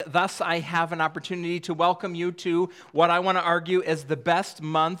Thus, I have an opportunity to welcome you to what I want to argue is the best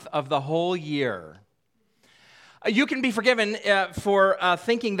month of the whole year. You can be forgiven for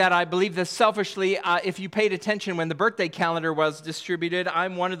thinking that I believe this selfishly. If you paid attention when the birthday calendar was distributed,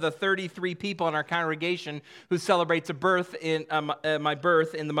 I'm one of the 33 people in our congregation who celebrates my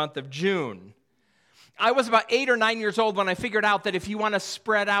birth in the month of June. I was about 8 or 9 years old when I figured out that if you want to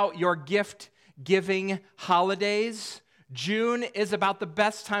spread out your gift-giving holidays, June is about the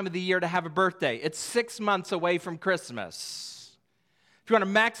best time of the year to have a birthday. It's 6 months away from Christmas. If you want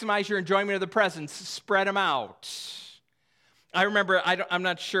to maximize your enjoyment of the presents, spread them out. I remember, I'm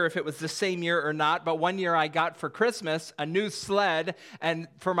not sure if it was the same year or not, but one year I got for Christmas a new sled, and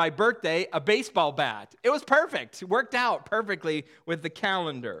for my birthday, a baseball bat. It was perfect. It worked out perfectly with the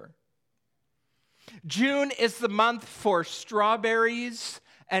calendar. June is the month for strawberries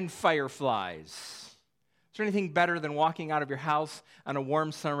and fireflies. Is there anything better than walking out of your house on a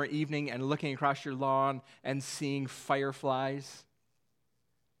warm summer evening and looking across your lawn and seeing fireflies?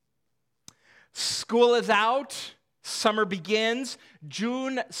 School is out. Summer begins.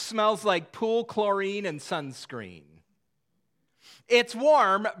 June smells like pool chlorine and sunscreen. It's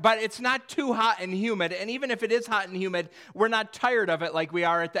warm, but it's not too hot and humid. And even if it is hot and humid, we're not tired of it like we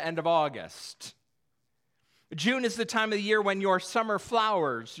are at the end of August. June is the time of the year when your summer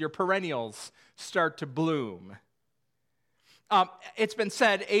flowers, your perennials, start to bloom. It's been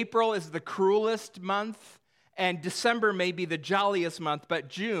said April is the cruelest month, and December may be the jolliest month, but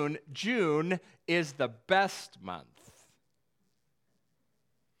June is the best month.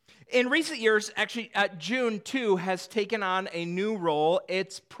 In recent years, actually, June, too, has taken on a new role.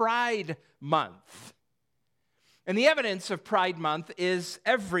 It's Pride Month. And the evidence of Pride Month is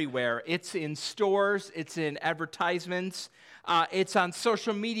everywhere. It's in stores, it's in advertisements, it's on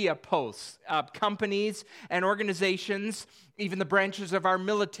social media posts. Companies and organizations, even the branches of our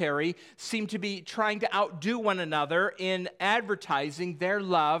military, seem to be trying to outdo one another in advertising their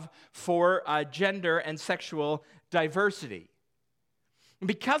love for gender and sexual diversity.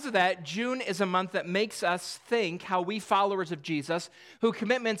 Because of that, June is a month that makes us think how we followers of Jesus, whose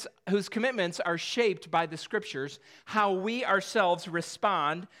commitments are shaped by the Scriptures, how we ourselves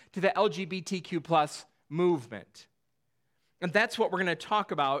respond to the LGBTQ plus movement. And that's what we're going to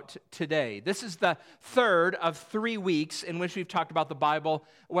talk about today. This is the third of 3 weeks in which we've talked about the Bible,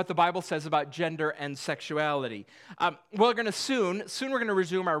 what the Bible says about gender and sexuality. We're going to soon we're going to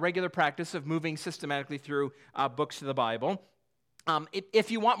resume our regular practice of moving systematically through books of the Bible.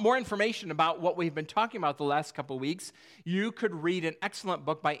 If you want more information about what we've been talking about the last couple of weeks, you could read an excellent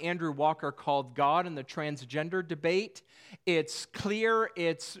book by Andrew Walker called God and the Transgender Debate. It's clear,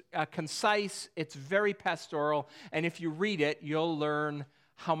 it's concise, it's very pastoral, and if you read it, you'll learn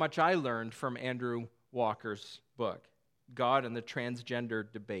how much I learned from Andrew Walker's book, God and the Transgender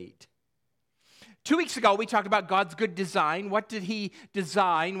Debate. 2 weeks ago, we talked about God's good design. What did he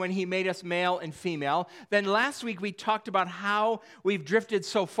design when he made us male and female? Then last week, we talked about how we've drifted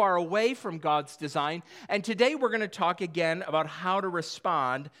so far away from God's design. And today, we're going to talk again about how to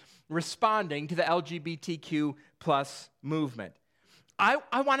responding to the LGBTQ plus movement.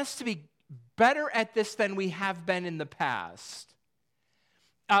 I want us to be better at this than we have been in the past.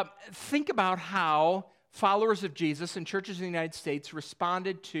 Think about how followers of Jesus and churches in the United States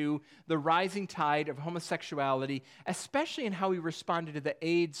responded to the rising tide of homosexuality, especially in how we responded to the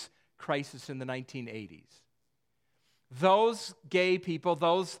AIDS crisis in the 1980s. Those gay people,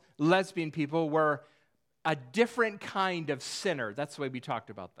 those lesbian people were a different kind of sinner. That's the way we talked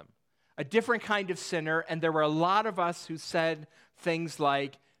about them. A different kind of sinner, and there were a lot of us who said things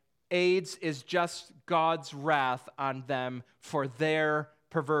like, AIDS is just God's wrath on them for their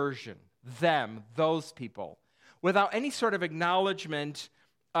perversion. Those people, without any sort of acknowledgement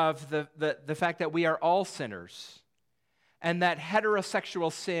of the fact that we are all sinners and that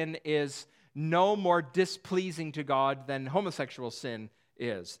heterosexual sin is no more displeasing to God than homosexual sin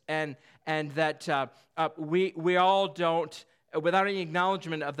is. And that we all don't, without any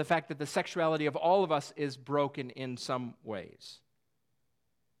acknowledgement of the fact that the sexuality of all of us is broken in some ways.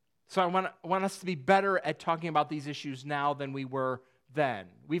 So I want us to be better at talking about these issues now than we were then.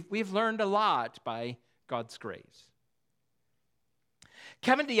 We've learned a lot by God's grace.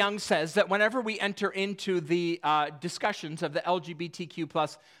 Kevin DeYoung says that whenever we enter into the discussions of the LGBTQ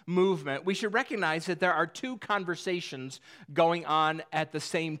plus movement, we should recognize that there are two conversations going on at the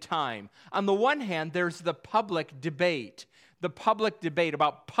same time. On the one hand, there's the public debate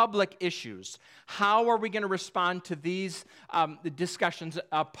about public issues. How are we going to respond to these discussions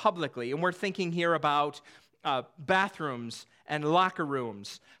publicly? And we're thinking here about bathrooms and locker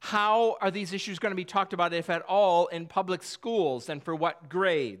rooms? How are these issues going to be talked about, if at all, in public schools, and for what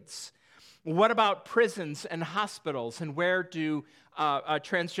grades? What about prisons and hospitals, and where do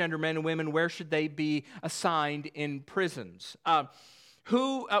transgender men and women, where should they be assigned in prisons?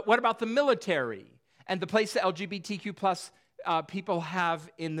 What about the military and the place that LGBTQ plus people have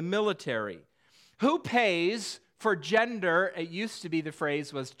in the military? Who pays for gender? It used to be the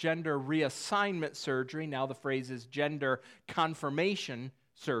phrase was gender reassignment surgery. Now the phrase is gender confirmation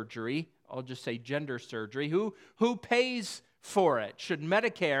surgery. I'll just say gender surgery. Who pays for it? Should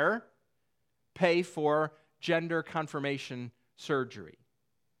Medicare pay for gender confirmation surgery?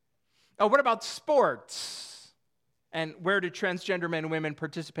 Oh, what about sports? And where do transgender men and women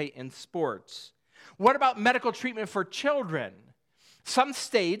participate in sports? What about medical treatment for children? Some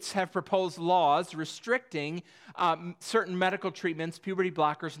states have proposed laws restricting certain medical treatments, puberty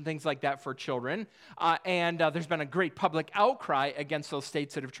blockers and things like that for children. And there's been a great public outcry against those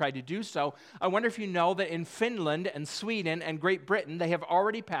states that have tried to do so. I wonder if you know that in Finland and Sweden and Great Britain, they have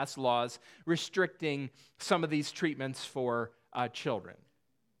already passed laws restricting some of these treatments for children.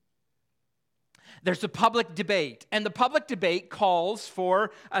 There's a public debate, and the public debate calls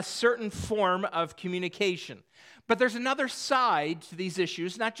for a certain form of communication. But there's another side to these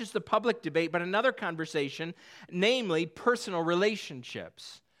issues, not just the public debate, but another conversation, namely personal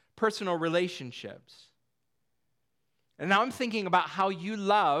relationships. Personal relationships. And now I'm thinking about how you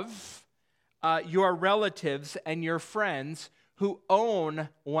love your relatives and your friends who own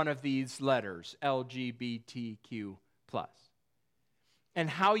one of these letters, LGBTQ+. And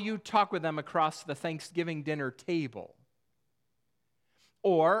how you talk with them across the Thanksgiving dinner table.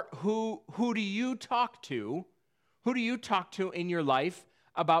 Or who do you talk to? Who do you talk to in your life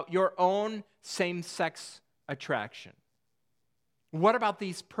about your own same-sex attraction? What about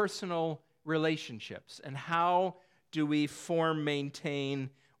these personal relationships? And how do we form, maintain,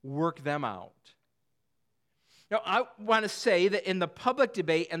 work them out? Now, I want to say that in the public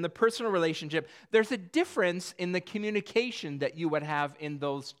debate and the personal relationship, there's a difference in the communication that you would have in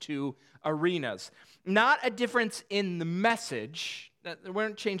those two arenas. Not a difference in the message. It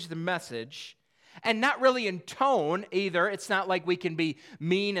won't change the message. And not really in tone either. It's not like we can be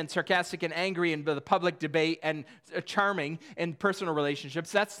mean and sarcastic and angry in the public debate and charming in personal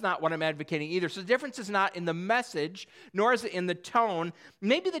relationships. That's not what I'm advocating either. So the difference is not in the message, nor is it in the tone.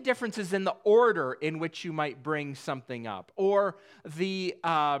 Maybe the difference is in the order in which you might bring something up, or the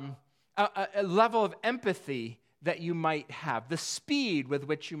a level of empathy that you might have, the speed with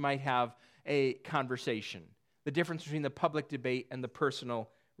which you might have a conversation. The difference between the public debate and the personal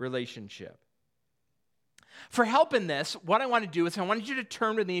relationship. For help in this, what I want to do is I want you to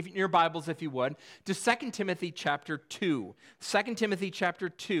turn with me in your Bibles, if you would, to 2 Timothy chapter 2. 2 Timothy chapter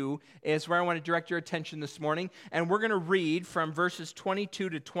 2 is where I want to direct your attention this morning, and we're going to read from verses 22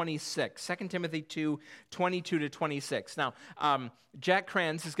 to 26. 2 Timothy 2, 22 to 26. Now, Jack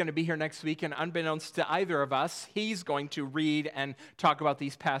Kranz is going to be here next week, and unbeknownst to either of us, he's going to read and talk about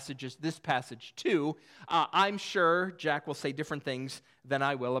these passages, this passage too. I'm sure Jack will say different things than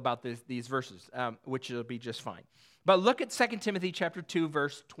I will about these verses, which will be just fine. But look at 2 Timothy chapter 2,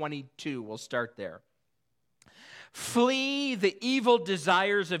 verse 22. We'll start there. Flee the evil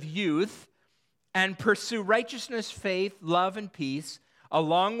desires of youth and pursue righteousness, faith, love, and peace,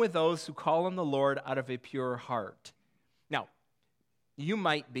 along with those who call on the Lord out of a pure heart. Now, you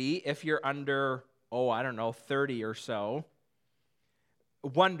might be, if you're under, 30 or so,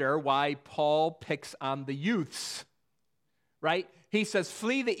 wonder why Paul picks on the youths, right? He says,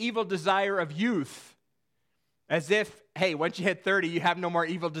 flee the evil desire of youth. As if, hey, once you hit 30, you have no more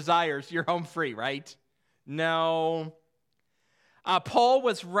evil desires. You're home free, right? No. Paul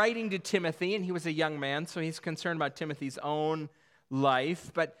was writing to Timothy, and he was a young man, so he's concerned about Timothy's own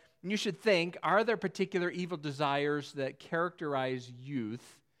life. But you should think, are there particular evil desires that characterize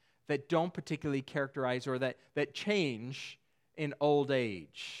youth that don't particularly characterize or that change in old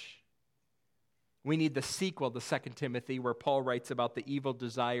age? We need the sequel to 2 Timothy where Paul writes about the evil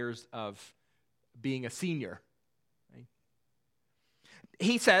desires of being a senior. Right?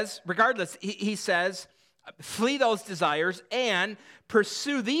 He says, regardless, he says, flee those desires and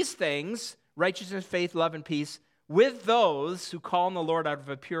pursue these things, righteousness, faith, love, and peace, with those who call on the Lord out of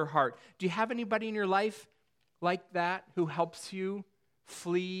a pure heart. Do you have anybody in your life like that who helps you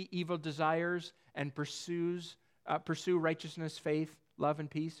flee evil desires and pursue righteousness, faith, love,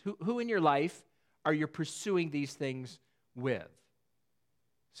 and peace? Who in your life are you pursuing these things with?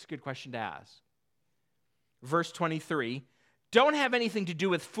 It's a good question to ask. Verse 23, don't have anything to do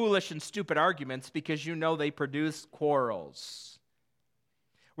with foolish and stupid arguments because you know they produce quarrels.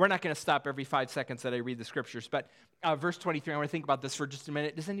 We're not going to stop every 5 seconds that I read the scriptures, but verse 23. I want to think about this for just a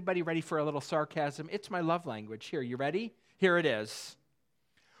minute. Is anybody ready for a little sarcasm? It's my love language. Here, you ready? Here it is.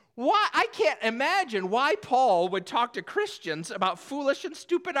 Why? I can't imagine why Paul would talk to Christians about foolish and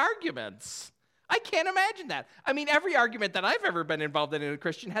stupid arguments. I can't imagine that. I mean, every argument that I've ever been involved in as a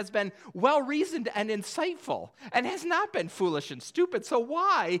Christian has been well-reasoned and insightful and has not been foolish and stupid. So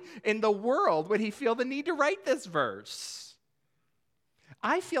why in the world would he feel the need to write this verse?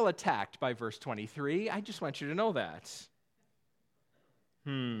 I feel attacked by verse 23. I just want you to know that.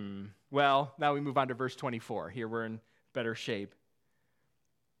 Well, now we move on to verse 24. Here we're in better shape.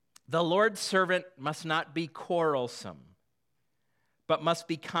 The Lord's servant must not be quarrelsome, but must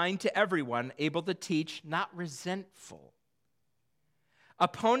be kind to everyone, able to teach, not resentful.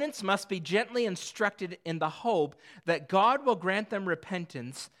 Opponents must be gently instructed in the hope that God will grant them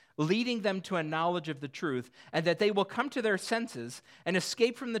repentance, leading them to a knowledge of the truth, and that they will come to their senses and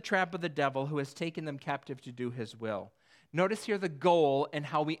escape from the trap of the devil who has taken them captive to do his will. Notice here the goal and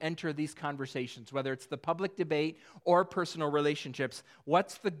how we enter these conversations, whether it's the public debate or personal relationships.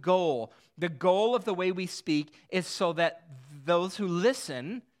 What's the goal? The goal of the way we speak is so that those who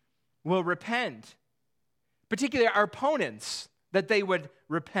listen will repent, particularly our opponents, that they would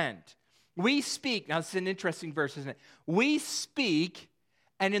repent. We speak, now this is an interesting verse, isn't it? We speak,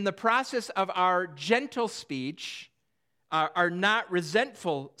 and in the process of our gentle speech, our not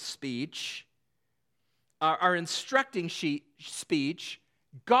resentful speech, our instructing speech,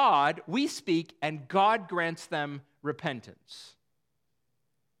 we speak, and God grants them repentance.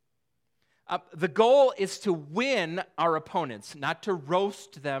 The goal is to win our opponents, not to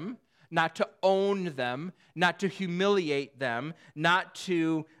roast them, not to own them, not to humiliate them, not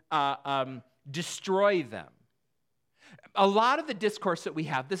to destroy them. A lot of the discourse that we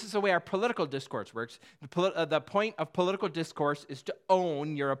have, this is the way our political discourse works. The point of political discourse is to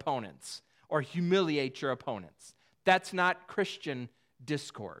own your opponents or humiliate your opponents. That's not Christian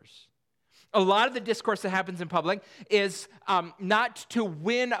discourse. A lot of the discourse that happens in public is not to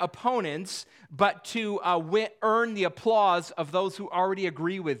win opponents, but to earn the applause of those who already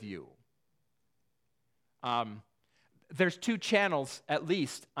agree with you. There's 2 channels, at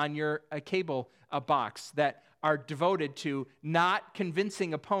least, on your cable box that are devoted to not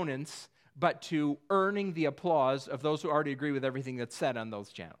convincing opponents, but to earning the applause of those who already agree with everything that's said on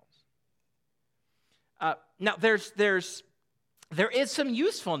those channels. Now, there is some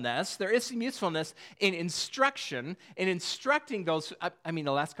usefulness. There is some usefulness in instruction, in instructing those. I mean,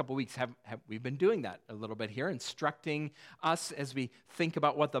 the last couple of weeks we've been doing that a little bit here, instructing us as we think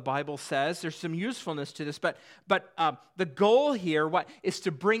about what the Bible says. There's some usefulness to this, but the goal here is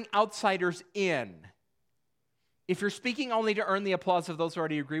to bring outsiders in. If you're speaking only to earn the applause of those who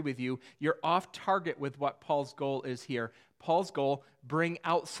already agree with you, you're off target with what Paul's goal is here. Paul's goal: bring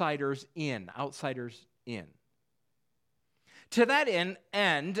outsiders in. Outsiders in. To that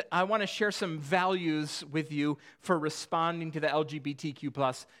end, I want to share some values with you for responding to the LGBTQ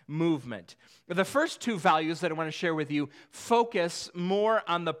plus movement. The first 2 values that I want to share with you focus more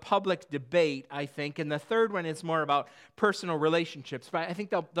on the public debate, I think, and the third one is more about personal relationships, but I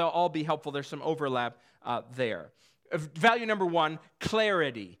think they'll all be helpful. There's some overlap there. Value number 1,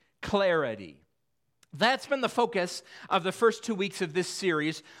 clarity. Clarity. That's been the focus of the first 2 weeks of this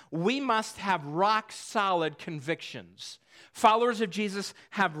series. We must have rock-solid convictions. Followers of Jesus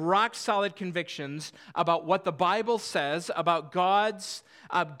have rock-solid convictions about what the Bible says about God's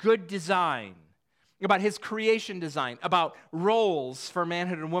good design, about his creation design, about roles for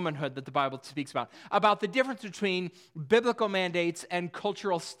manhood and womanhood that the Bible speaks about the difference between biblical mandates and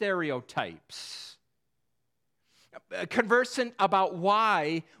cultural stereotypes. Conversant about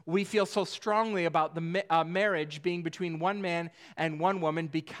why we feel so strongly about the marriage being between one man and one woman,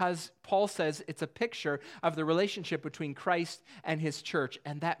 because Paul says it's a picture of the relationship between Christ and his church,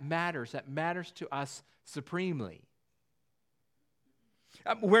 and that matters. That matters to us supremely.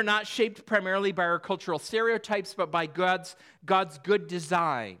 We're not shaped primarily by our cultural stereotypes, but by God's good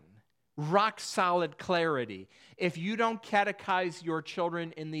design. Rock-solid clarity. If you don't catechize your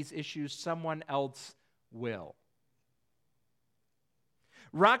children in these issues, someone else will.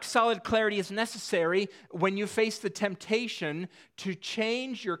 Rock-solid clarity is necessary when you face the temptation to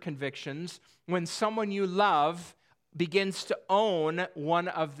change your convictions when someone you love begins to own one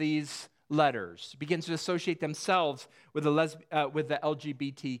of these letters, begins to associate themselves with the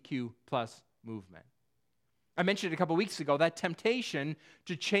LGBTQ plus movement. I mentioned a couple weeks ago, that temptation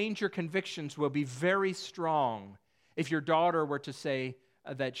to change your convictions will be very strong if your daughter were to say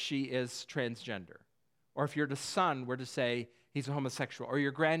that she is transgender, or if your son were to say he's a homosexual, or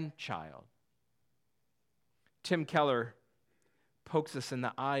your grandchild. Tim Keller pokes us in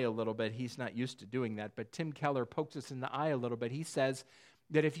the eye a little bit. He's not used to doing that, but Tim Keller pokes us in the eye a little bit. He says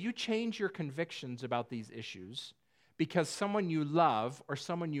that if you change your convictions about these issues because someone you love or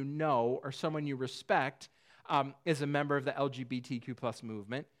someone you know or someone you respect is a member of the LGBTQ plus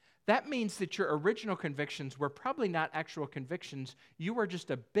movement, that means that your original convictions were probably not actual convictions. You were just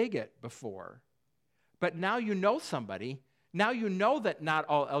a bigot before. But now you know somebody. Now you know that not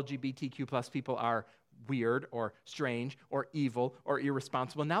all LGBTQ plus people are weird or strange or evil or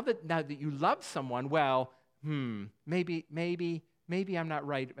irresponsible. Now that you love someone, well, maybe I'm not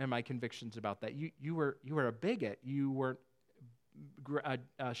right in my convictions about that. You were a bigot. You weren't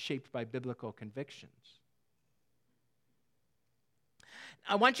shaped by biblical convictions.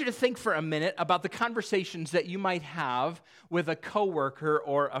 I want you to think for a minute about the conversations that you might have with a coworker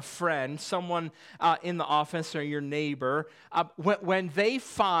or a friend, someone in the office or your neighbor, when they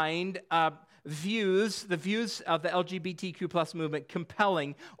find the views of the LGBTQ plus movement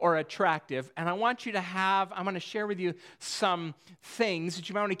compelling or attractive. And I want to share with you some things that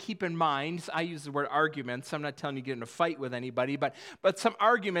you might want to keep in mind. I use the word arguments. I'm not telling you to get in a fight with anybody, but some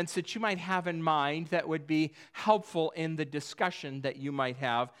arguments that you might have in mind that would be helpful in the discussion that you might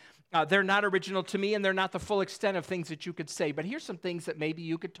have. They're not original to me, and they're not the full extent of things that you could say. But here's some things that maybe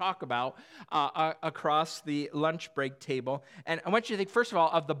you could talk about across the lunch break table. And I want you to think, first of all,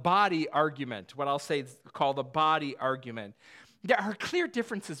 of the body argument, what I'll say is called the body argument. There are clear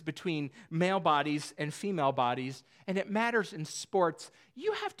differences between male bodies and female bodies, and it matters in sports.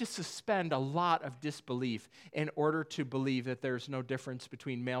 You have to suspend a lot of disbelief in order to believe that there's no difference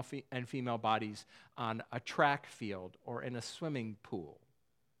between male and female bodies on a track field or in a swimming pool.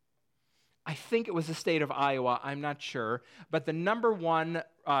 I think it was the state of Iowa, I'm not sure, but the number one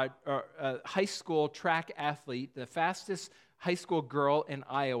high school track athlete, the fastest high school girl in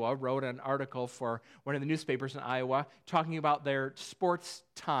Iowa, wrote an article for one of the newspapers in Iowa talking about their sports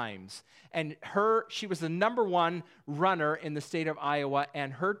times. And she was the number one runner in the state of Iowa,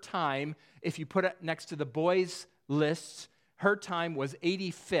 and her time, if you put it next to the boys' lists, her time was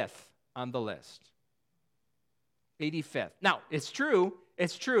 85th on the list. 85th. Now, it's true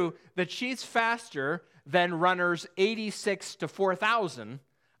that she's faster than runners 86 to 4,000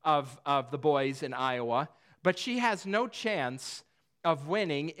 of the boys in Iowa, but she has no chance of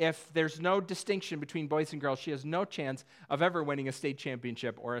winning if there's no distinction between boys and girls. She has no chance of ever winning a state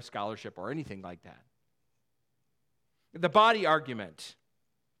championship or a scholarship or anything like that. The body argument.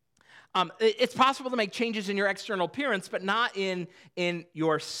 It's possible to make changes in your external appearance, but not in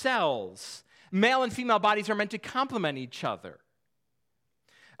your cells. Male and female bodies are meant to complement each other.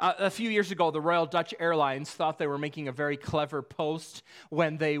 A few years ago, the Royal Dutch Airlines thought they were making a very clever post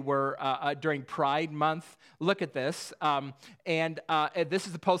when they were during Pride Month. Look at this. This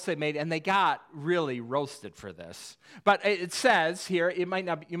is the post they made, and they got really roasted for this. But it says here, you might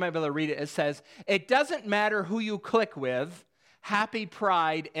be able to read it. It says, "It doesn't matter who you click with. Happy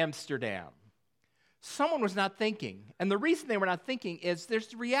Pride, Amsterdam." Someone was not thinking. And the reason they were not thinking is there's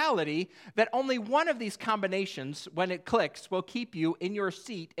the reality that only one of these combinations, when it clicks, will keep you in your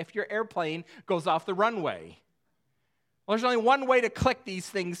seat if your airplane goes off the runway. Well, there's only one way to click these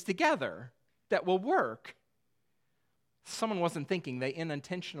things together that will work. Someone wasn't thinking. They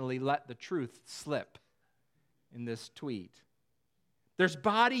unintentionally let the truth slip in this tweet. There's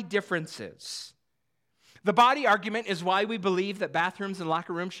body differences. The body argument is why we believe that bathrooms and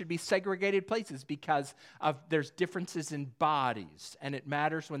locker rooms should be segregated places, because there's differences in bodies, and it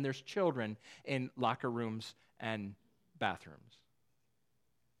matters when there's children in locker rooms and bathrooms.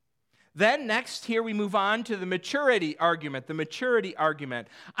 Then next, here we move on to the maturity argument. The maturity argument.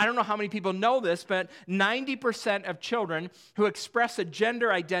 I don't know how many people know this, but 90% of children who express a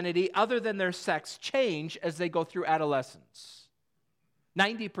gender identity other than their sex change as they go through adolescence.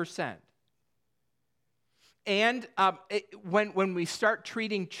 90%. And when we start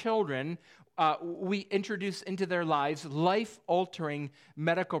treating children, we introduce into their lives life-altering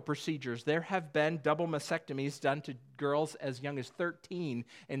medical procedures. There have been double mastectomies done to girls as young as 13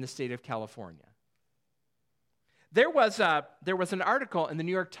 in the state of California. There was an article in the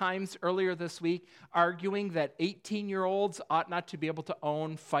New York Times earlier this week arguing that 18-year-olds ought not to be able to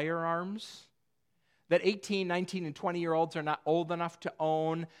own firearms. That 18, 19, and 20-year-olds are not old enough to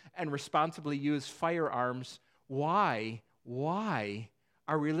own and responsibly use firearms. Why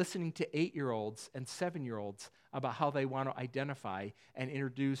are we listening to 8-year-olds and 7-year-olds about how they want to identify and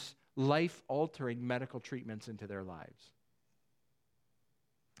introduce life-altering medical treatments into their lives?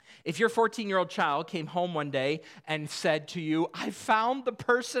 If your 14-year-old child came home one day and said to you, "I found the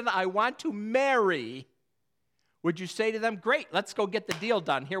person I want to marry," would you say to them, "Great, let's go get the deal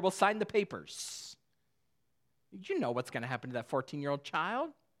done. Here, we'll sign the papers"? You know what's going to happen to that 14-year-old child.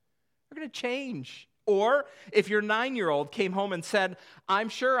 They're going to change. Or if your 9-year-old came home and said, I'm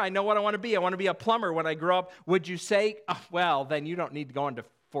sure I know what I want to be. I want to be a plumber when I grow up. Would you say, oh, well, then you don't need to go into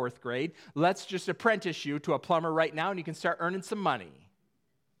 4th grade. Let's just apprentice you to a plumber right now and you can start earning some money.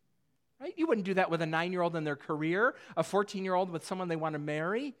 Right? You wouldn't do that with a 9-year-old in their career, a 14-year-old with someone they want to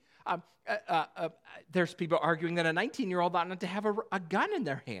marry. There's people arguing that a 19-year-old ought not to have a gun in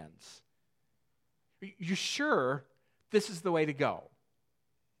their hands. You sure this is the way to go?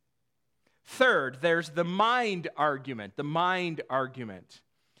 Third, there's the mind argument,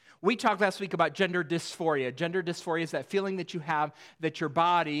 We talked last week about gender dysphoria. Gender dysphoria is that feeling that you have that your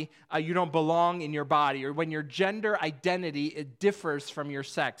body, you don't belong in your body, or when your gender identity, it differs from your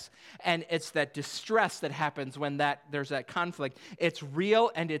sex. And it's that distress that happens when there's that conflict. It's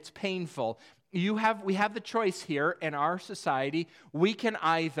real and it's painful. We have the choice here in our society. We can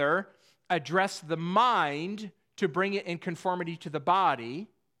either address the mind to bring it in conformity to the body,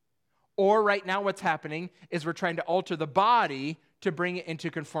 or right now what's happening is we're trying to alter the body to bring it into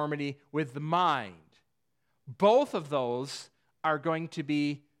conformity with the mind. Both of those are going to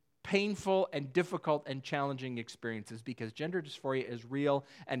be painful and difficult and challenging experiences because gender dysphoria is real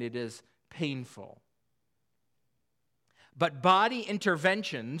and it is painful. But body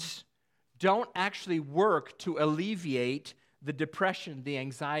interventions don't actually work to alleviate the depression, the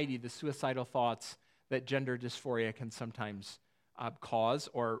anxiety, the suicidal thoughts that gender dysphoria can sometimes cause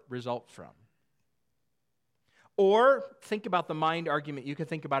or result from. Or think about the mind argument. You could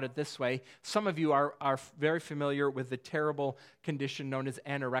think about it this way. Some of you are very familiar with the terrible condition known as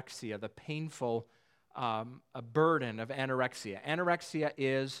anorexia, the painful burden of anorexia. Anorexia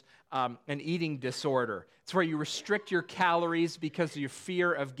is an eating disorder. It's where you restrict your calories because of your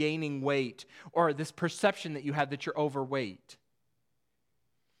fear of gaining weight or this perception that you have that you're overweight.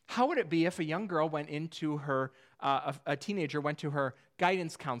 How would it be if a young girl went into her, a teenager went to her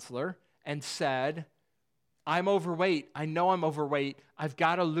guidance counselor and said, I'm overweight. I know I'm overweight. I've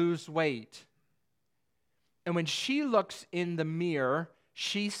got to lose weight. And when she looks in the mirror,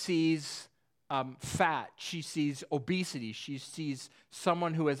 she sees fat. She sees obesity. She sees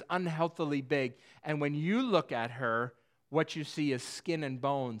someone who is unhealthily big. And when you look at her, what you see is skin and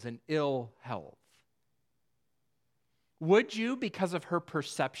bones and ill health. Would you, because of her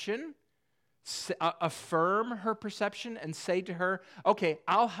perception, affirm her perception and say to her, okay,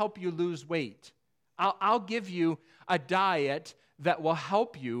 I'll help you lose weight. I'll give you a diet that will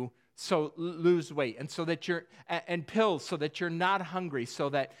help you lose weight, and so that and pills so that you're not hungry, so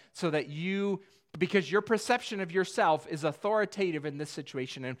that you, because your perception of yourself is authoritative in this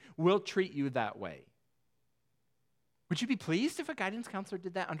situation, and will treat you that way. Would you be pleased if a guidance counselor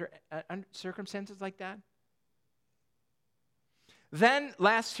did that under circumstances like that? Then,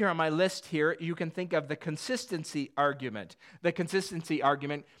 last here on my list here, you can think of the consistency argument. The consistency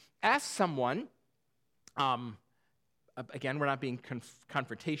argument. Ask someone. Again, we're not being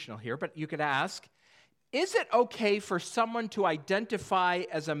confrontational here, but you could ask, is it okay for someone to identify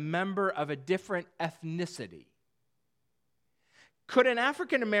as a member of a different ethnicity? Could an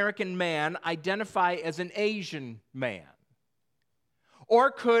African American man identify as an Asian man? Or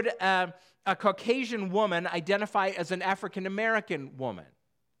could a Caucasian woman identify as an African American woman?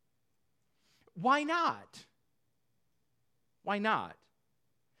 Why not? Why not?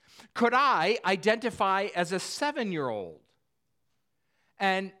 Could I identify as a 7-year-old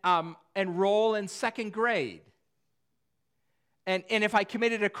and enroll in 2nd grade? And if I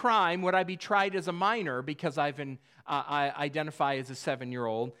committed a crime, would I be tried as a minor because I identify as a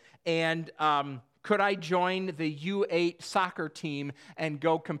 7-year-old? And could I join the U8 soccer team and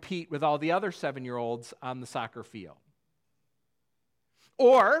go compete with all the other 7-year-olds on the soccer field?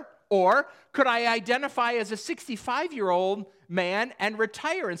 Or could I identify as a 65-year-old man and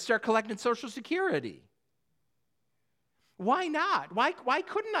retire and start collecting Social Security? Why not? Why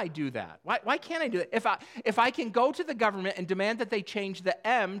couldn't I do that? Why can't I do that? If I can go to the government and demand that they change the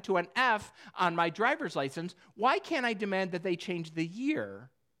M to an F on my driver's license, why can't I demand that they change the year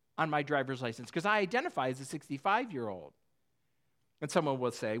on my driver's license? Because I identify as a 65-year-old. And someone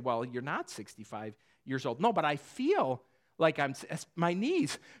will say, well, you're not 65 years old. No, but I feel like my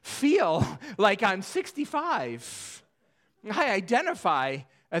knees feel like I'm 65. I identify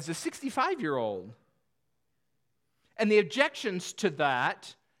as a 65-year-old. And the objections to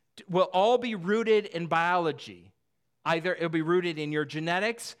that will all be rooted in biology. Either it'll be rooted in your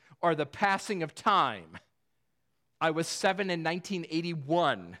genetics or the passing of time. I was 7 in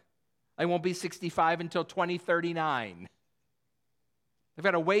 1981. I won't be 65 until 2039. I've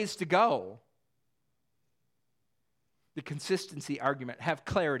got a ways to go. The consistency argument. Have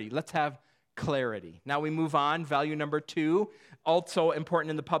clarity. Let's have clarity. Now we move on. Value number 2, also important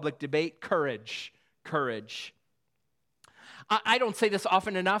in the public debate, courage. Courage. I don't say this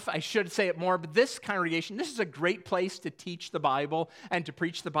often enough. I should say it more, but this congregation, this is a great place to teach the Bible and to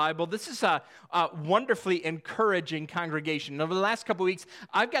preach the Bible. This is a wonderfully encouraging congregation. Over the last couple of weeks,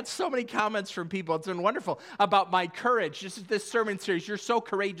 I've got so many comments from people. It's been wonderful about my courage. This sermon series, you're so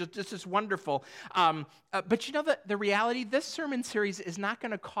courageous. This is wonderful. But you know the reality, this sermon series is not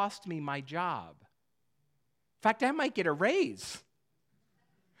going to cost me my job. In fact, I might get a raise.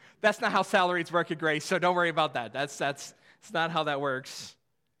 That's not how salaries work at Grace, so don't worry about that. It's not how that works.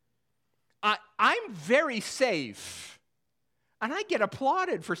 I'm very safe, and I get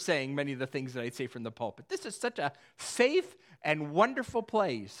applauded for saying many of the things that I say from the pulpit. This is such a safe and wonderful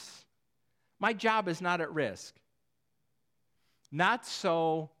place. My job is not at risk. Not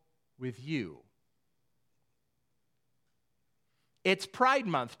so with you. It's Pride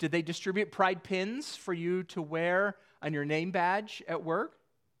Month. Did they distribute pride pins for you to wear on your name badge at work?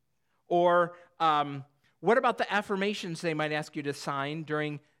 Or what about the affirmations they might ask you to sign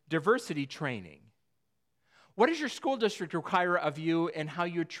during diversity training? What does your school district require of you in how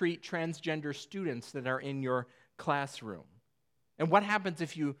you treat transgender students that are in your classroom? And what happens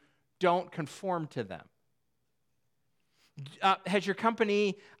if you don't conform to them? Has your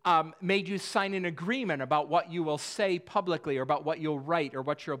company made you sign an agreement about what you will say publicly or about what you'll write or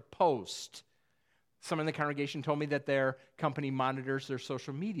what you'll post? Some in the congregation told me that their company monitors their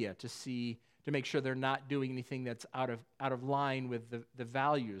social media to make sure they're not doing anything that's out of line with the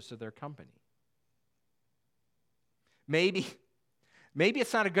values of their company. Maybe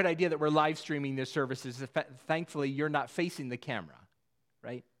it's not a good idea that we're live streaming this services. Thankfully, you're not facing the camera,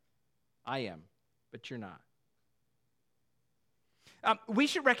 right? I am, but you're not. We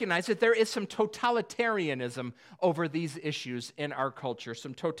should recognize that there is some totalitarianism over these issues in our culture,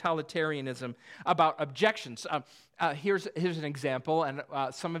 some totalitarianism about objections. Here's an example, and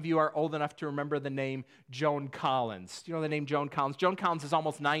some of you are old enough to remember the name Joan Collins. Do you know the name Joan Collins? Joan Collins is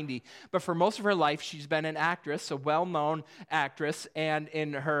almost 90, but for most of her life, she's been an actress, a well-known actress, and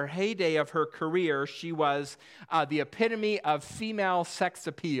in her heyday of her career, she was the epitome of female sex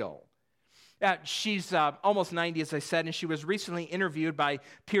appeal. She's almost 90, as I said, and she was recently interviewed by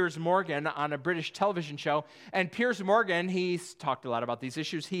Piers Morgan on a British television show. And Piers Morgan, he's talked a lot about these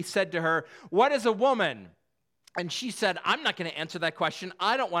issues. He said to her, "What is a woman?" And she said, "I'm not going to answer that question.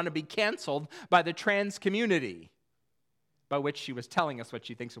 I don't want to be canceled by the trans community." By which she was telling us what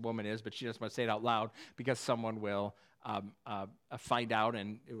she thinks a woman is, but she doesn't want to say it out loud because someone will find out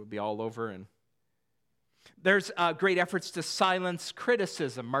and it will be all over. And there's great efforts to silence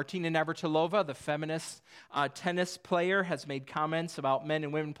criticism. Martina Navratilova, the feminist tennis player, has made comments about men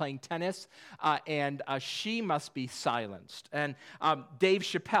and women playing tennis, and she must be silenced. And Dave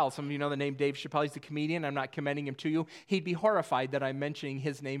Chappelle, some of you know the name Dave Chappelle. He's the comedian. I'm not commending him to you. He'd be horrified that I'm mentioning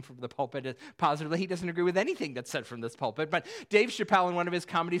his name from the pulpit positively. He doesn't agree with anything that's said from this pulpit. But Dave Chappelle, in one of his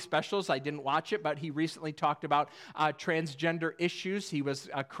comedy specials, I didn't watch it, but he recently talked about transgender issues. He was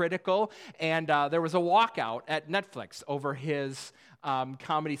critical, and there was a walkout at Netflix over his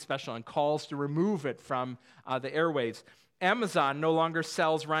comedy special and calls to remove it from the airwaves. Amazon no longer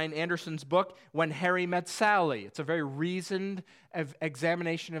sells Ryan Anderson's book, When Harry Met Sally. It's a very reasoned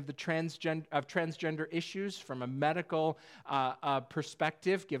examination of the transgender issues from a medical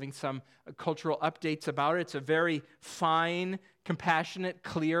perspective, giving some cultural updates about it. It's a very fine, compassionate,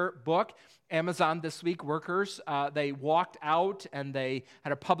 clear book. Amazon this week, workers, they walked out and they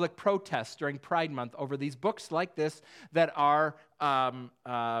had a public protest during Pride Month over these books like this that are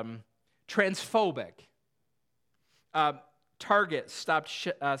transphobic. Target stopped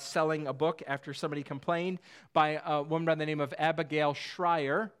selling a book after somebody complained by a woman by the name of Abigail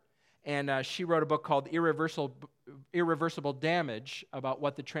Schreier, and she wrote a book called Irreversible Damage about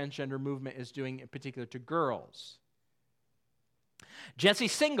what the transgender movement is doing in particular to girls. Jesse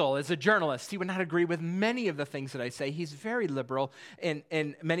Singal is a journalist. He would not agree with many of the things that I say. He's very liberal in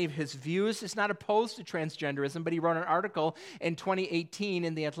many of his views. He's not opposed to transgenderism, but he wrote an article in 2018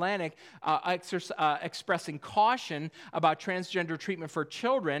 in The Atlantic expressing caution about transgender treatment for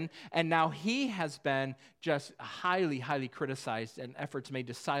children, and now he has been just highly, highly criticized and efforts made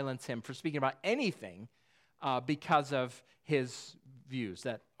to silence him for speaking about anything because of his views,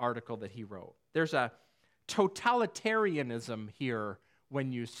 that article that he wrote. There's a totalitarianism here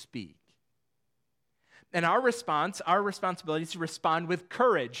when you speak. And our responsibility is to respond with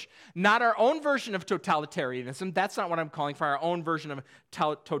courage, not our own version of totalitarianism. That's not what I'm calling for, our own version of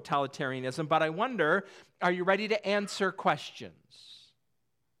totalitarianism. But I wonder, are you ready to answer questions?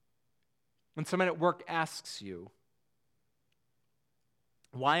 When someone at work asks you,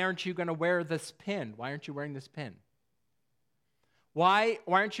 Why aren't you going to wear this pin? Why aren't you wearing this pin? Why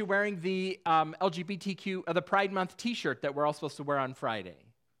aren't you wearing the LGBTQ, the Pride Month t-shirt that we're all supposed to wear on Friday?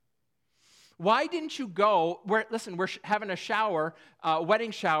 Why didn't you go, we're having a shower,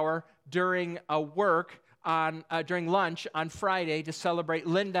 wedding shower during during lunch on Friday to celebrate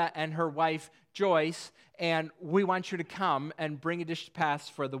Linda and her wife, Joyce, and we want you to come and bring a dish to pass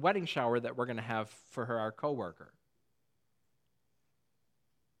for the wedding shower that we're going to have for her, our coworker.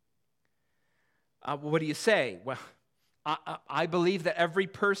 What do you say? Well, I believe that every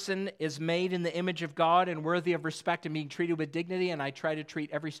person is made in the image of God and worthy of respect and being treated with dignity, and I try to treat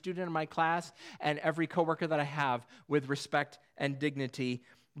every student in my class and every coworker that I have with respect and dignity.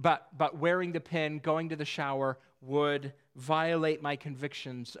 But wearing the pin, going to the shower, would violate my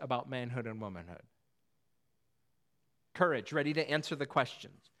convictions about manhood and womanhood. Courage, ready to answer the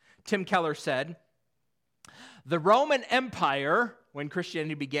questions. Tim Keller said, the Roman Empire, when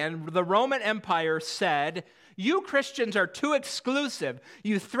Christianity began, the Roman Empire said, you Christians are too exclusive.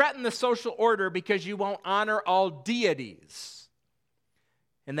 You threaten the social order because you won't honor all deities.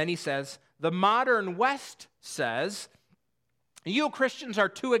 And then he says, the modern West says, you Christians are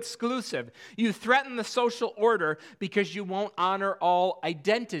too exclusive. You threaten the social order because you won't honor all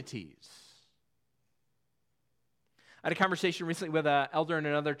identities. I had a conversation recently with an elder in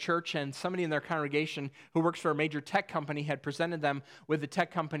another church, and somebody in their congregation who works for a major tech company had presented them with the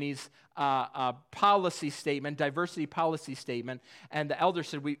tech company's policy statement, diversity policy statement, and the elder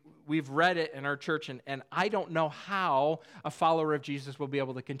said, we've read it in our church, and I don't know how a follower of Jesus will be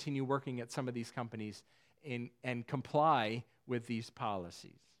able to continue working at some of these companies and comply with these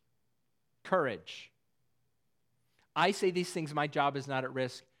policies. Courage. I say these things, my job is not at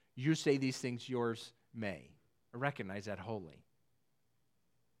risk. You say these things, yours may. I recognize that wholly.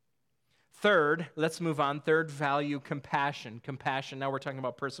 Third, let's move on. Third value, compassion. Compassion. Now we're talking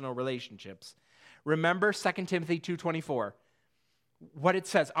about personal relationships. Remember 2 Timothy 2:24. What it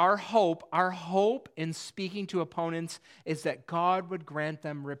says, our hope in speaking to opponents is that God would grant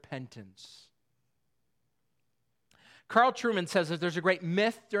them repentance. Carl Trueman says that there's a great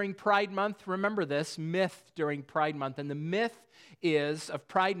myth during Pride Month. Remember this, myth during Pride Month. And the myth of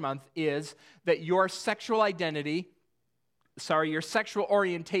Pride Month is that your sexual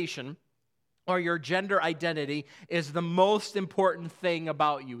orientation, or your gender identity is the most important thing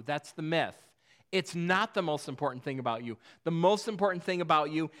about you. That's the myth. It's not the most important thing about you. The most important thing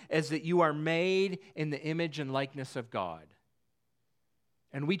about you is that you are made in the image and likeness of God.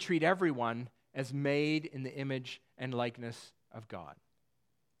 And we treat everyone as made in the image and likeness of God.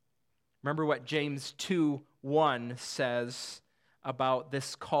 Remember what James 2:1 says about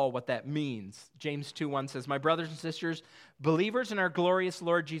this call, what that means. James 2:1 says, my brothers and sisters, believers in our glorious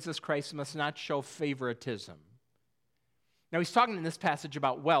Lord Jesus Christ must not show favoritism. Now he's talking in this passage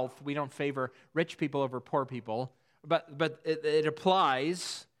about wealth. We don't favor rich people over poor people, but it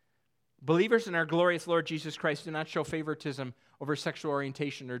applies. Believers in our glorious Lord Jesus Christ do not show favoritism over sexual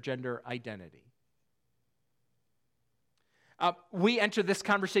orientation or gender identity. We enter this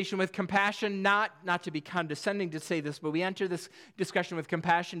conversation with compassion, not to be condescending to say this, but we enter this discussion with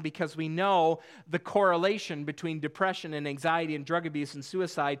compassion because we know the correlation between depression and anxiety and drug abuse and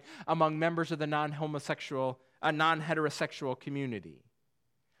suicide among members of the non-heterosexual community.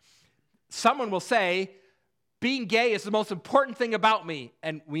 Someone will say, being gay is the most important thing about me.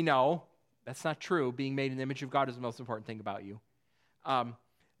 And we know that's not true. Being made in the image of God is the most important thing about you.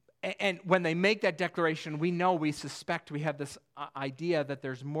 And when they make that declaration, we suspect, we have this idea that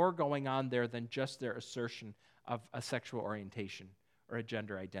there's more going on there than just their assertion of a sexual orientation or a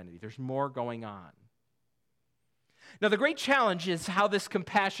gender identity. There's more going on. Now, the great challenge is how this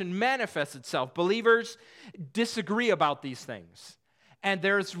compassion manifests itself. Believers disagree about these things. And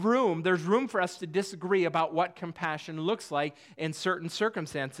there's room for us to disagree about what compassion looks like in certain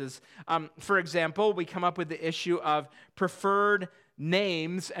circumstances. For example, we come up with the issue of preferred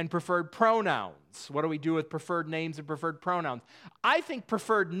names and preferred pronouns. What do we do with preferred names and preferred pronouns? I think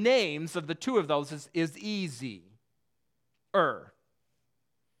preferred names of the two of those is easy.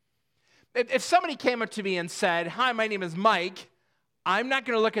 If somebody came up to me and said, hi, my name is Mike, I'm not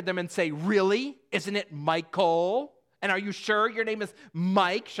going to look at them and say, really? Isn't it Michael? And are you sure your name is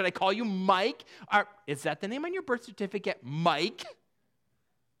Mike? Should I call you Mike? Is that the name on your birth certificate, Mike?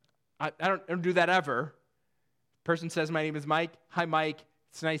 I don't do that ever. Person says, my name is Mike. Hi, Mike.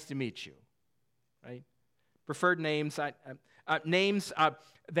 It's nice to meet you. Right? Preferred names.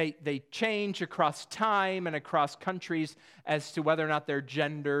 They change across time and across countries as to whether or not they're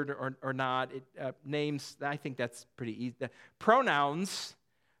gendered or not. Names, I think that's pretty easy. Pronouns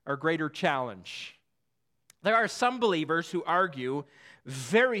are a greater challenge. There are some believers who argue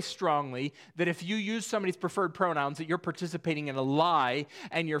very strongly that if you use somebody's preferred pronouns, that you're participating in a lie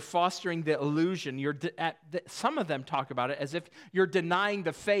and you're fostering the illusion. Some of them talk about it as if you're denying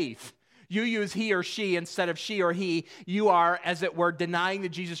the faith. You use he or she instead of she or he. You are, as it were, denying that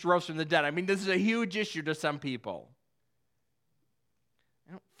Jesus rose from the dead. I mean, this is a huge issue to some people.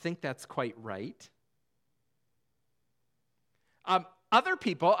 I don't think that's quite right. Other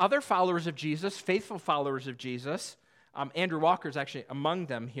people, other followers of Jesus, faithful followers of Jesus, Andrew Walker is actually among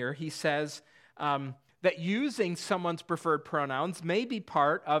them here. He says that using someone's preferred pronouns may be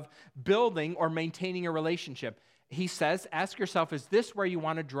part of building or maintaining a relationship. He says, ask yourself, is this where you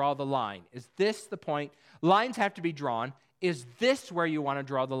want to draw the line? Is this the point? Lines have to be drawn. Is this where you want to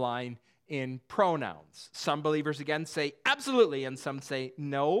draw the line in pronouns? Some believers, again, say absolutely, and some say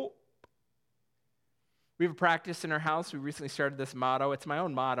no. We have a practice in our house. We recently started this motto. It's my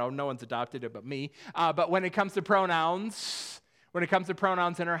own motto. No one's adopted it but me. But when it comes to pronouns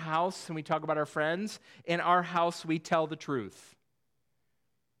in our house, and we talk about our friends, in our house, we tell the truth.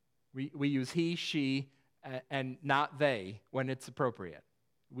 We use he, she, and not they when it's appropriate.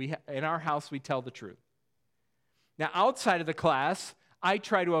 In our house, we tell the truth. Now, outside of the class, I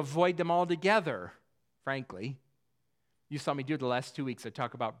try to avoid them altogether, frankly. You saw me do the last 2 weeks. I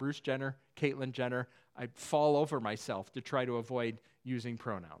talk about Bruce Jenner, Caitlyn Jenner. I fall over myself to try to avoid using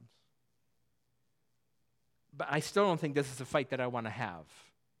pronouns. But I still don't think this is a fight that I want to have.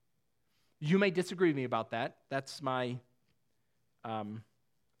 You may disagree with me about that. That's my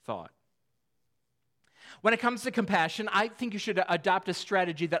thought. When it comes to compassion, I think you should adopt a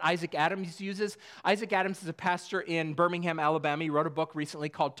strategy that Isaac Adams uses. Isaac Adams is a pastor in Birmingham, Alabama. He wrote a book recently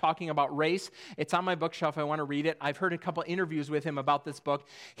called Talking About Race. It's on my bookshelf. I want to read it. I've heard a couple interviews with him about this book.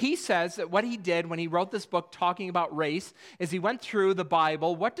 He says that what he did when he wrote this book, Talking About Race, is he went through the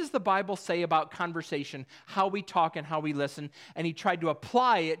Bible. What does the Bible say about conversation, how we talk and how we listen? And he tried to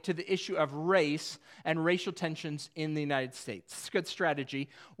apply it to the issue of race and racial tensions in the United States. It's a good strategy.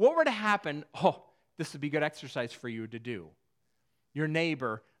 What were to happen? This would be good exercise for you to do. Your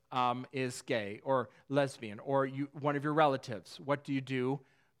neighbor is gay or lesbian, or one of your relatives. What do?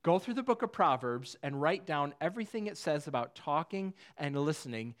 Go through the book of Proverbs and write down everything it says about talking and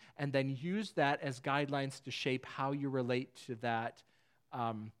listening, and then use that as guidelines to shape how you relate to that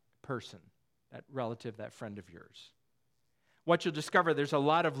person, that relative, that friend of yours. What you'll discover, there's a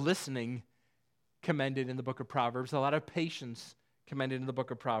lot of listening commended in the book of Proverbs, a lot of patience commended in the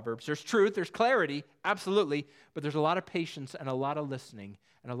book of Proverbs. There's truth, there's clarity, absolutely, but there's a lot of patience and a lot of listening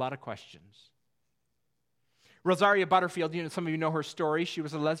and a lot of questions. Rosaria Butterfield, some of you know her story. She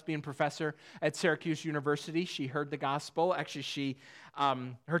was a lesbian professor at Syracuse University. She heard the gospel. Actually,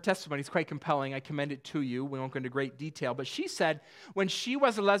 her testimony is quite compelling. I commend it to you. We won't go into great detail, but she said when she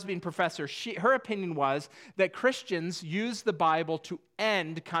was a lesbian professor, her opinion was that Christians use the Bible to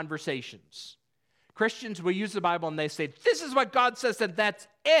end conversations. Christians will use the Bible and they say, this is what God says, and that's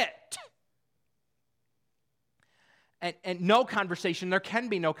it. And no conversation, there can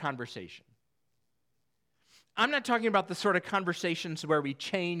be no conversation. I'm not talking about the sort of conversations where we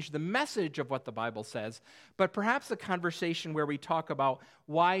change the message of what the Bible says, but perhaps a conversation where we talk about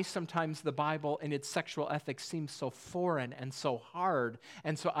why sometimes the Bible and its sexual ethics seems so foreign and so hard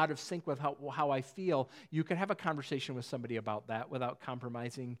and so out of sync with how I feel. You can have a conversation with somebody about that without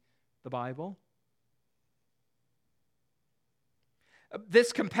compromising the Bible.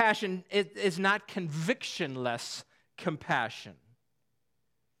 This compassion is not convictionless compassion.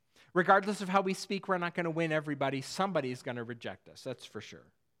 Regardless of how we speak, we're not going to win everybody. Somebody's going to reject us, that's for sure.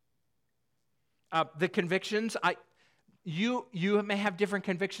 The convictions, you may have different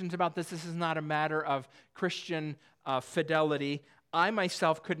convictions about this. This is not a matter of Christian fidelity. I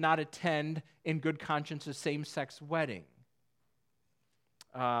myself could not attend in good conscience a same-sex wedding.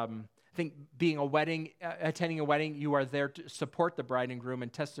 I think attending a wedding, you are there to support the bride and groom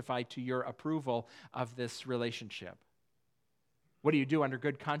and testify to your approval of this relationship. What do you do under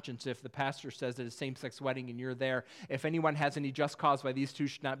good conscience if the pastor says that it's a same-sex wedding and you're there? If anyone has any just cause why these two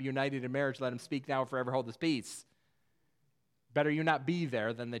should not be united in marriage, let him speak now or forever hold his peace. Better you not be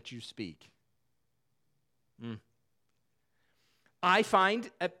there than that you speak. I find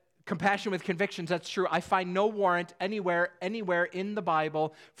compassion with convictions, that's true. I find no warrant anywhere in the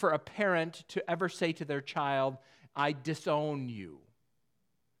Bible for a parent to ever say to their child, I disown you.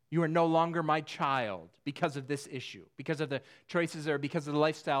 You are no longer my child because of this issue, because of the choices or because of the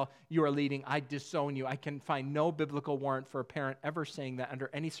lifestyle you are leading. I disown you. I can find no biblical warrant for a parent ever saying that under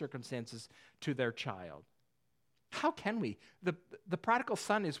any circumstances to their child. How can we? The prodigal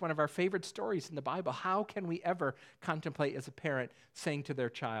son is one of our favorite stories in the Bible. How can we ever contemplate as a parent saying to their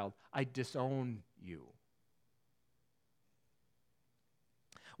child, I disown you?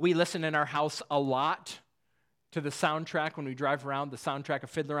 We listen in our house a lot to the soundtrack when we drive around, the soundtrack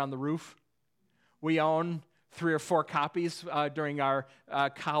of Fiddler on the Roof. We own 3 or 4 copies during our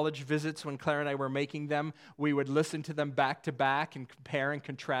college visits when Claire and I were making them. We would listen to them back to back and compare and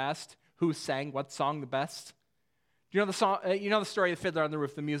contrast who sang what song the best. You know the song? You know the story of Fiddler on the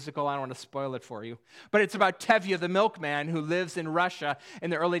Roof, the musical? I don't want to spoil it for you. But it's about Tevye the milkman who lives in Russia in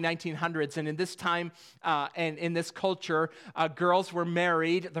the early 1900s. And in this time and in this culture, girls were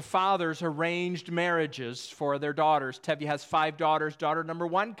married. The fathers arranged marriages for their daughters. Tevye has 5 daughters. Daughter number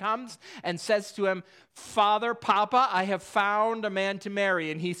 1 comes and says to him, "Father, Papa, I have found a man to marry."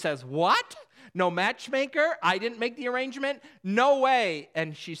 And he says, "What? No matchmaker? I didn't make the arrangement? No way."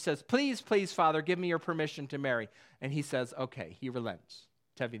 And she says, "Please, please, Father, give me your permission to marry." And he says, okay, he relents.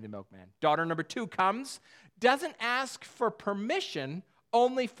 Tevye the milkman. Daughter number 2 comes, doesn't ask for permission,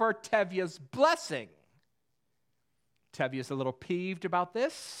 only for Tevye's blessing. Tevye's a little peeved about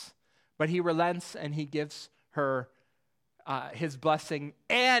this, but he relents and he gives her his blessing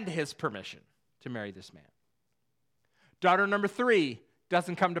and his permission to marry this man. Daughter number 3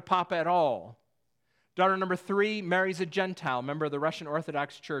 doesn't come to Papa at all. Daughter number 3 marries a Gentile, member of the Russian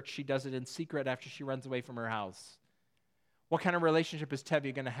Orthodox Church. She does it in secret after she runs away from her house. What kind of relationship is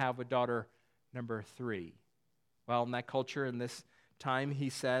Tevye going to have with daughter number 3? Well, in that culture, in this time, he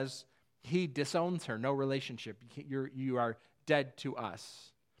says he disowns her. No relationship. You are dead to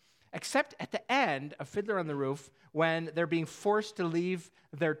us. Except at the end of Fiddler on the Roof, when they're being forced to leave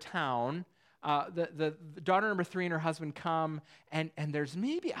their town, the daughter number 3 and her husband come, and there's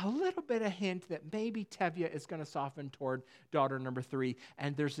maybe a little bit of hint that maybe Tevye is going to soften toward daughter number 3,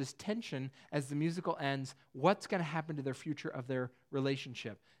 and there's this tension as the musical ends, what's going to happen to their future of their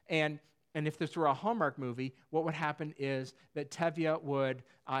relationship. And if this were a Hallmark movie, what would happen is that Tevye would,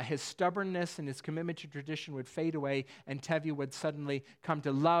 his stubbornness and his commitment to tradition would fade away, and Tevye would suddenly come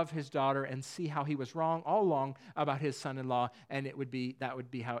to love his daughter and see how he was wrong all along about his son-in-law, and that would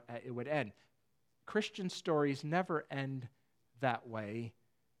be how it would end. Christian stories never end that way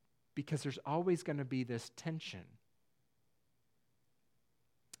because there's always going to be this tension.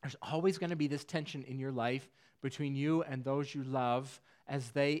 There's always going to be this tension in your life between you and those you love as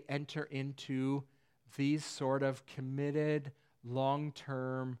they enter into these sort of committed,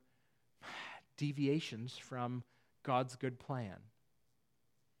 long-term deviations from God's good plan.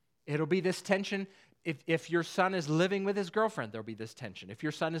 It'll be this tension. If your son is living with his girlfriend, there'll be this tension. If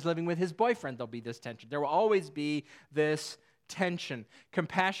your son is living with his boyfriend, there'll be this tension. There will always be this tension.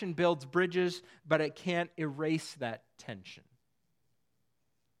 Compassion builds bridges, but it can't erase that tension.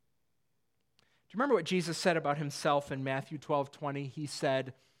 Do you remember what Jesus said about himself in Matthew 12:20? He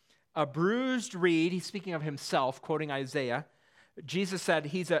said, "A bruised reed," he's speaking of himself, quoting Isaiah. Jesus said,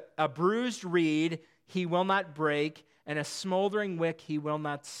 he's a bruised reed he will not break, and a smoldering wick he will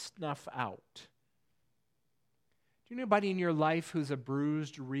not snuff out. Do you know anybody in your life who's a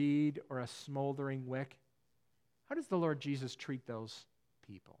bruised reed or a smoldering wick? How does the Lord Jesus treat those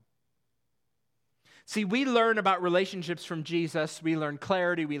people? See, we learn about relationships from Jesus. We learn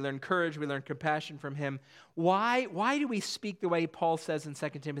clarity, we learn courage, we learn compassion from him. Why do we speak the way Paul says in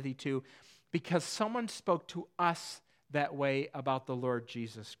 2 Timothy 2? Because someone spoke to us that way about the Lord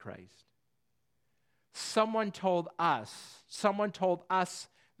Jesus Christ. Someone told us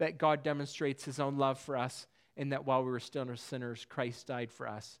that God demonstrates his own love for us, in that while we were still sinners, Christ died for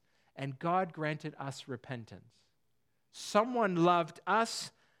us. And God granted us repentance. Someone loved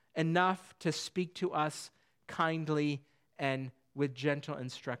us enough to speak to us kindly and with gentle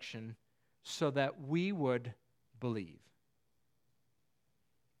instruction so that we would believe.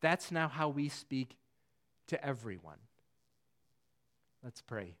 That's now how we speak to everyone. Let's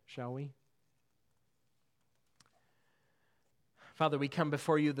pray, shall we? Father, we come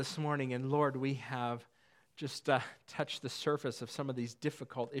before you this morning, and Lord, we have just touched the surface of some of these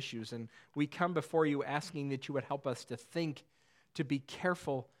difficult issues, and we come before you asking that you would help us to think, to be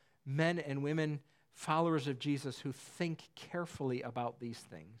careful, men and women, followers of Jesus who think carefully about these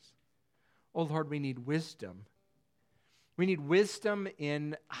things. Oh Lord, we need wisdom. We need wisdom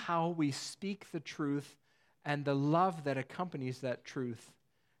in how we speak the truth and the love that accompanies that truth,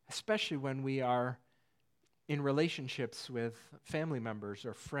 especially when we are in relationships with family members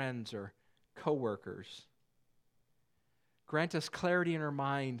or friends or coworkers. Grant us clarity in our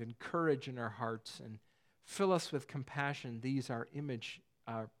mind and courage in our hearts, and fill us with compassion. These are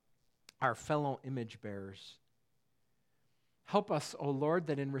our fellow image bearers. Help us, O Lord,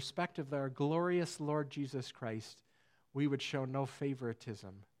 that in respect of our glorious Lord Jesus Christ, we would show no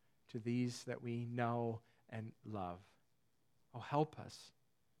favoritism to these that we know and love. Oh, help us.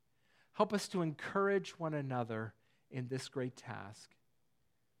 Help us to encourage one another in this great task.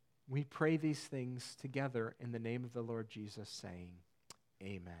 We pray these things together in the name of the Lord Jesus, saying,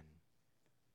 Amen.